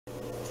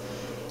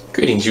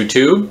Greetings,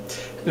 YouTube.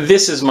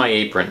 This is my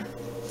apron.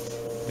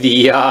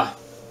 The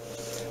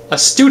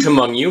astute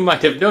among you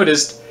might have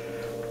noticed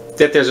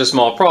that there's a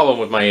small problem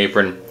with my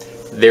apron.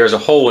 There's a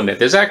hole in it.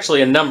 There's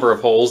actually a number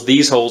of holes.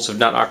 These holes have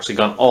not actually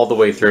gone all the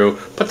way through,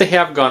 but they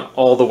have gone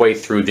all the way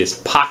through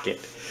this pocket.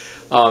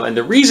 And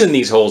the reason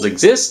these holes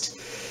exist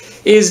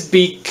is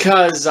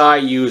because I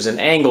use an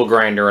angle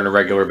grinder on a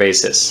regular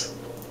basis.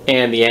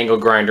 And the angle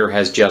grinder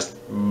has just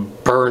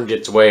burned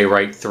its way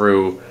right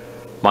through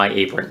my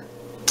apron.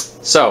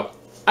 So,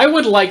 I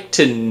would like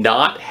to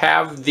not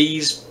have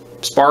these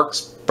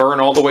sparks burn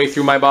all the way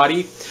through my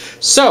body.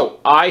 So,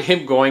 I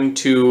am going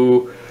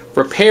to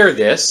repair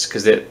this,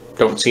 because I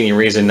don't see any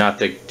reason not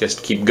to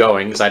just keep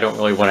going, because I don't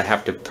really want to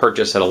have to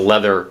purchase a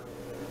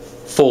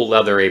full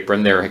leather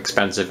apron. They're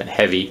expensive and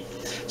heavy.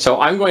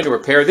 So, I'm going to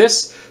repair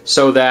this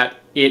so that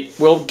it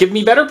will give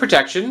me better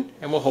protection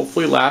and will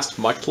hopefully last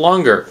much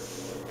longer.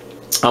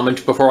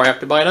 Before I have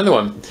to buy another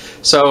one.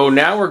 So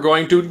now we're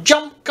going to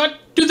jump cut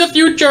to the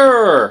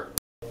future!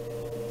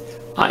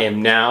 I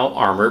am now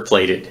armor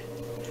plated.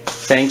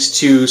 Thanks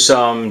to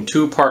some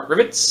 2-part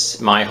rivets,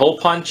 my hole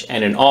punch,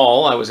 and in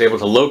all, I was able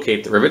to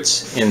locate the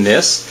rivets in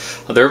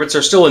this. The rivets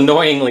are still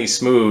annoyingly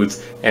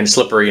smooth and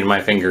slippery in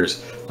my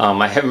fingers.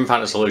 I haven't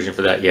found a solution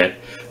for that yet.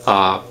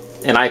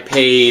 And I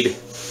paid,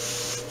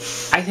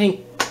 I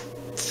think,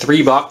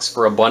 $3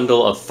 for a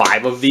bundle of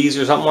 5 of these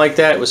or something like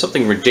that. It was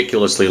something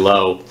ridiculously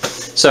low.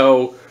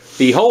 So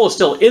the hole is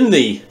still in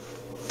the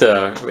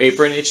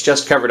apron, it's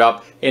just covered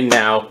up, and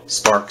now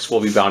sparks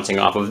will be bouncing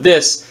off of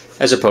this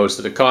as opposed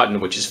to the cotton,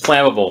 which is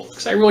flammable,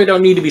 because I really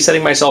don't need to be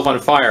setting myself on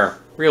fire.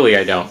 Really,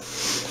 I don't.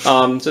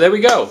 So there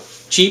we go.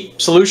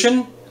 Cheap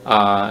solution,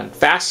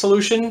 fast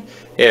solution.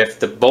 If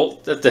the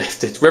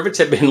rivets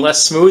had been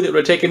less smooth, it would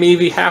have taken me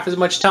maybe half as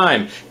much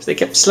time, because they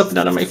kept slipping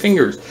out of my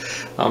fingers.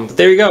 But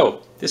there you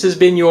go. This has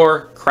been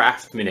your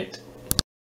Craft Minute.